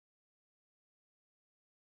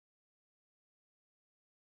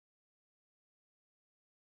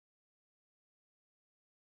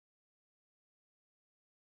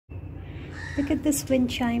Look at this wind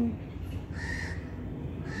chime.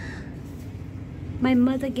 My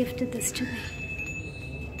mother gifted this to me.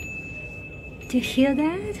 Do you hear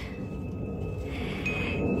that?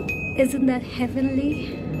 Isn't that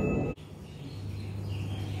heavenly?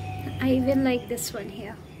 I even like this one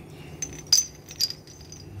here.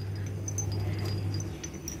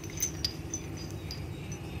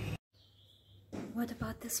 What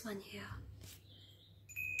about this one here?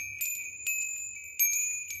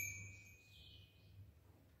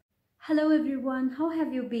 Hello everyone, how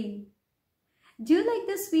have you been? Do you like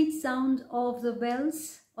the sweet sound of the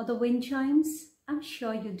bells or the wind chimes? I'm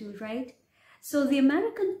sure you do, right? So the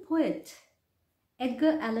American poet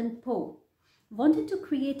Edgar Allan Poe wanted to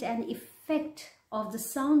create an effect of the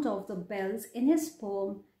sound of the bells in his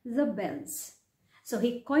poem The Bells. So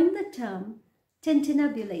he coined the term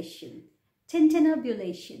tintinnabulation.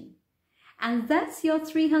 Tintinnabulation. And that's your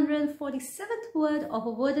 347th word of a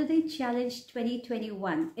Word A Day Challenge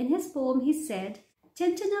 2021. In his poem, he said,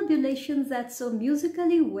 tintinnabulation that so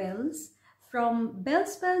musically wells from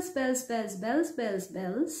bells, bells, bells, bells, bells, bells,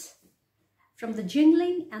 bells, from the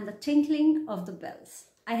jingling and the tinkling of the bells.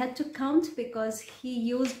 I had to count because he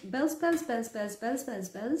used bells, bells, bells, bells, bells, bells,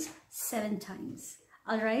 bells 7 times.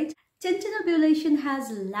 All right. Tintinnabulation has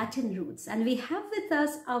Latin roots and we have with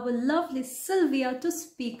us our lovely Sylvia to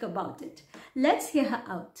speak about it. Let's hear her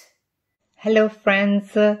out. Hello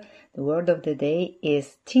friends, the word of the day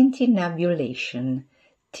is tintinnabulation.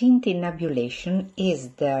 Tintinnabulation is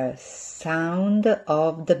the sound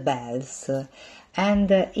of the bells and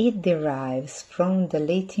it derives from the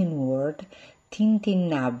Latin word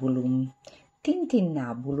tintinnabulum.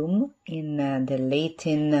 Tintinnabulum in the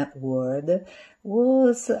Latin word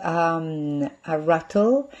was a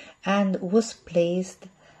rattle and was placed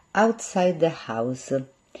outside the house.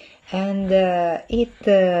 And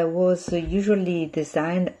it was usually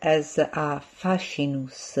designed as a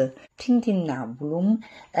fascinus. Tintinnabulum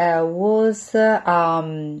was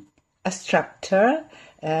a structure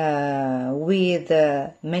with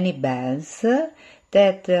many bells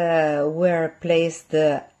that were placed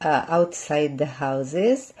outside the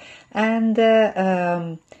houses, and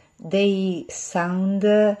they sound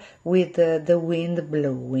with the wind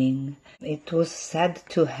blowing. It was said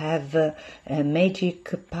to have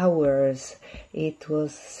magic powers. It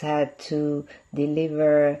was said to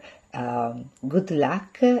deliver good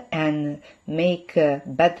luck and make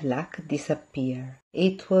bad luck disappear.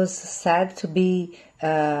 It was said to be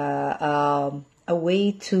a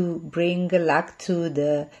way to bring luck to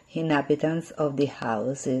the inhabitants of the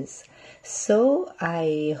houses. So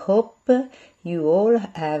I hope you all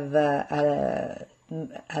have a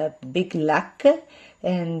big luck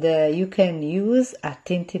and you can use a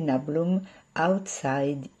tintinnabulum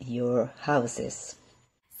outside your houses.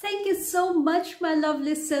 Thank you so much, my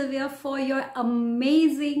lovely Sylvia, for your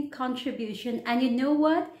amazing contribution. And you know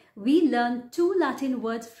what? We learned 2 Latin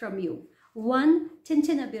words from you. One,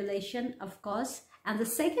 tintinnabulation, of course, and the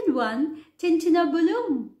second one,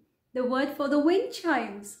 tintinnabulum, the word for the wind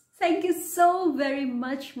chimes. Thank you so very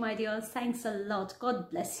much, my dear. Thanks a lot. God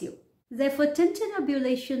bless you. Therefore,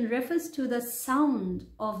 tintinnabulation refers to the sound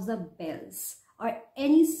of the bells or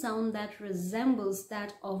any sound that resembles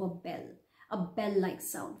that of a bell-like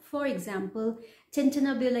sound. For example,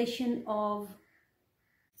 tintinnabulation of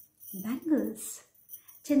bangles,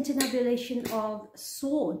 tintinnabulation of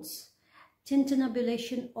swords,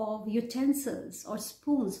 tintinnabulation of utensils or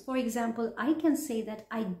spoons. For example, I can say that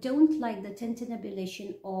I don't like the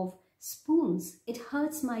tintinnabulation of spoons. It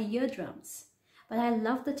hurts my eardrums. But I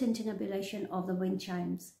love the tintinnabulation of the wind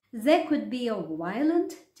chimes. There could be a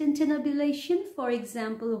violent tintinnabulation, for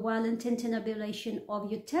example, violent tintinnabulation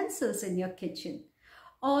of utensils in your kitchen.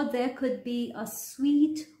 Or there could be a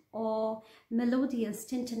sweet or melodious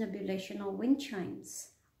tintinnabulation of wind chimes.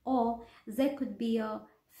 Or there could be a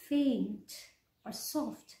faint or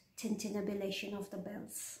soft tintinnabulation of the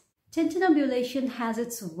bells. Tintinnabulation has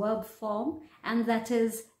its verb form, and that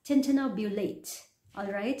is tintinnabulate.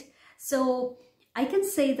 All right. So I can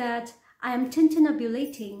say that I am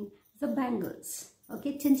tintinnabulating the bangles.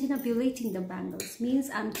 Okay, tintinnabulating the bangles means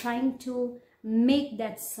I'm trying to make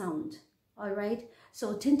that sound. All right.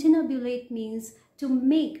 So tintinnabulate means to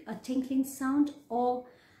make a tinkling sound or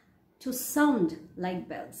to sound like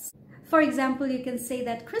bells. For example, you can say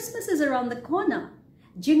that Christmas is around the corner.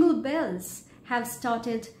 Jingle bells have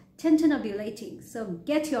started tintinnabulating. So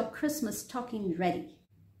get your Christmas stocking ready.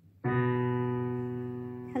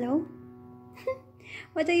 Hello?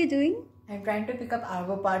 What are you doing? I'm trying to pick up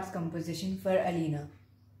Argo Parts composition for Alina.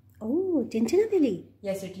 Oh, tintinnabuli.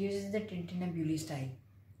 Yes, it uses the tintinnabuli style.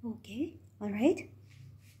 Okay, all right.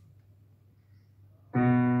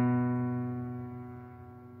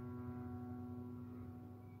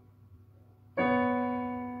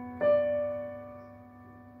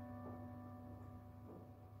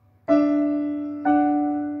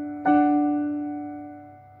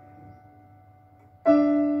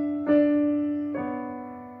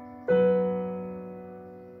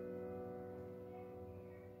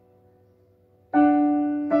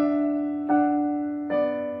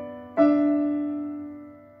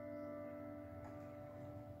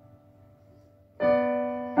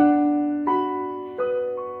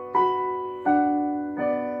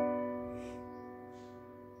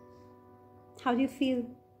 How do you feel?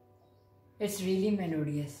 It's really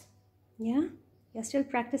melodious. Yeah? You're still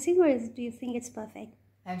practicing, or do you think it's perfect?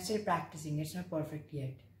 I'm still practicing. It's not perfect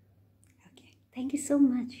yet. Okay. Thank you so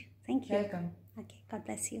much. Thank you. Welcome. Okay. God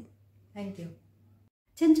bless you. Thank you.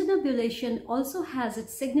 Tintinnabulation also has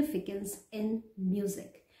its significance in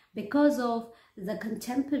music because of the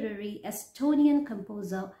contemporary Estonian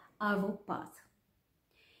composer Arvo Pärt.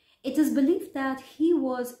 It is believed that he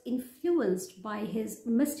was influenced by his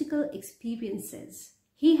mystical experiences.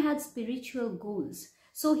 He had spiritual goals,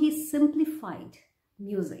 so he simplified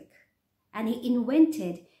music and he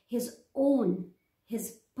invented his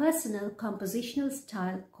personal compositional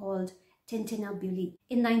style called tintinnabuli.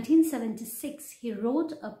 In 1976, he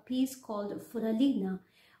wrote a piece called Furalina,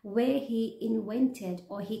 where he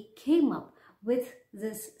came up with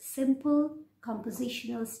this simple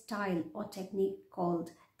compositional style or technique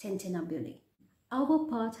called tintinnabuli. Arvo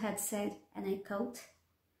Pärt had said, and I quote,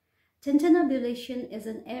 "Tintinnabulation is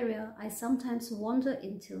an area I sometimes wander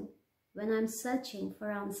into when I'm searching for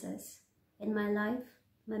answers in my life,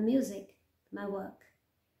 my music, my work.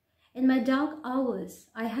 In my dark hours,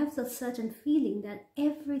 I have the certain feeling that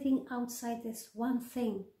everything outside this one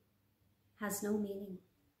thing has no meaning.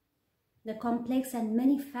 The complex and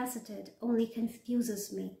many-faceted only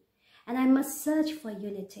confuses me, and I must search for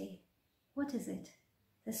unity. What is it,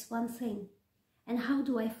 this one thing, and how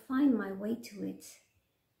do I find my way to it?"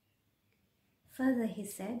 Further, he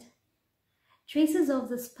said, "Traces of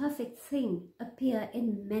this perfect thing appear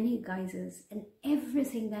in many guises, and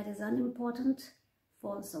everything that is unimportant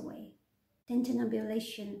falls away.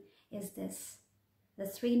 Tintinnabulation is this. The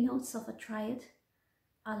three notes of a triad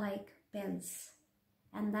are like bells,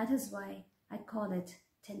 and that is why I call it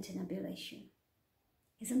tintinnabulation."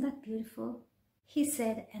 Isn't that beautiful? He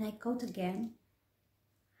said, and I quote again,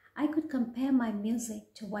 "I could compare my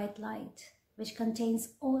music to white light, which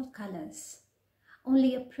contains all colors.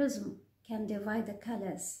 Only a prism can divide the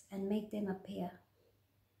colors and make them appear.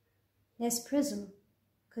 This prism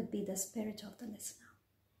could be the spirit of the listener."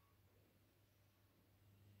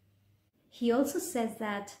 He also says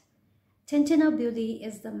that tintinnabuli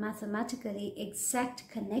is the mathematically exact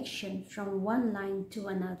connection from one line to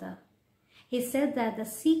another. He said that the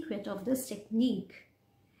secret of this technique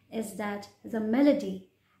is that the melody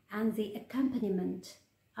and the accompaniment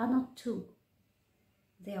are not two,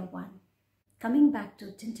 they are one. Coming back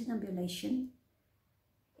to tintinnabulation,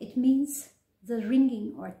 it means the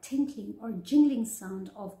ringing or tinkling or jingling sound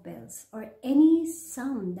of bells, or any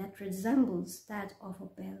sound that resembles that of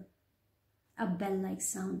a bell-like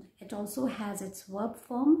sound. It also has its verb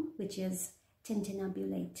form, which is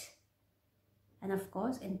tintinnabulate. And of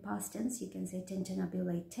course, in past tense, you can say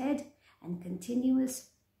tintinnabulated, and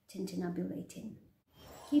continuous tintinnabulating.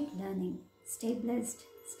 Keep learning. Stay blessed.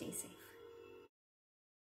 Stay safe.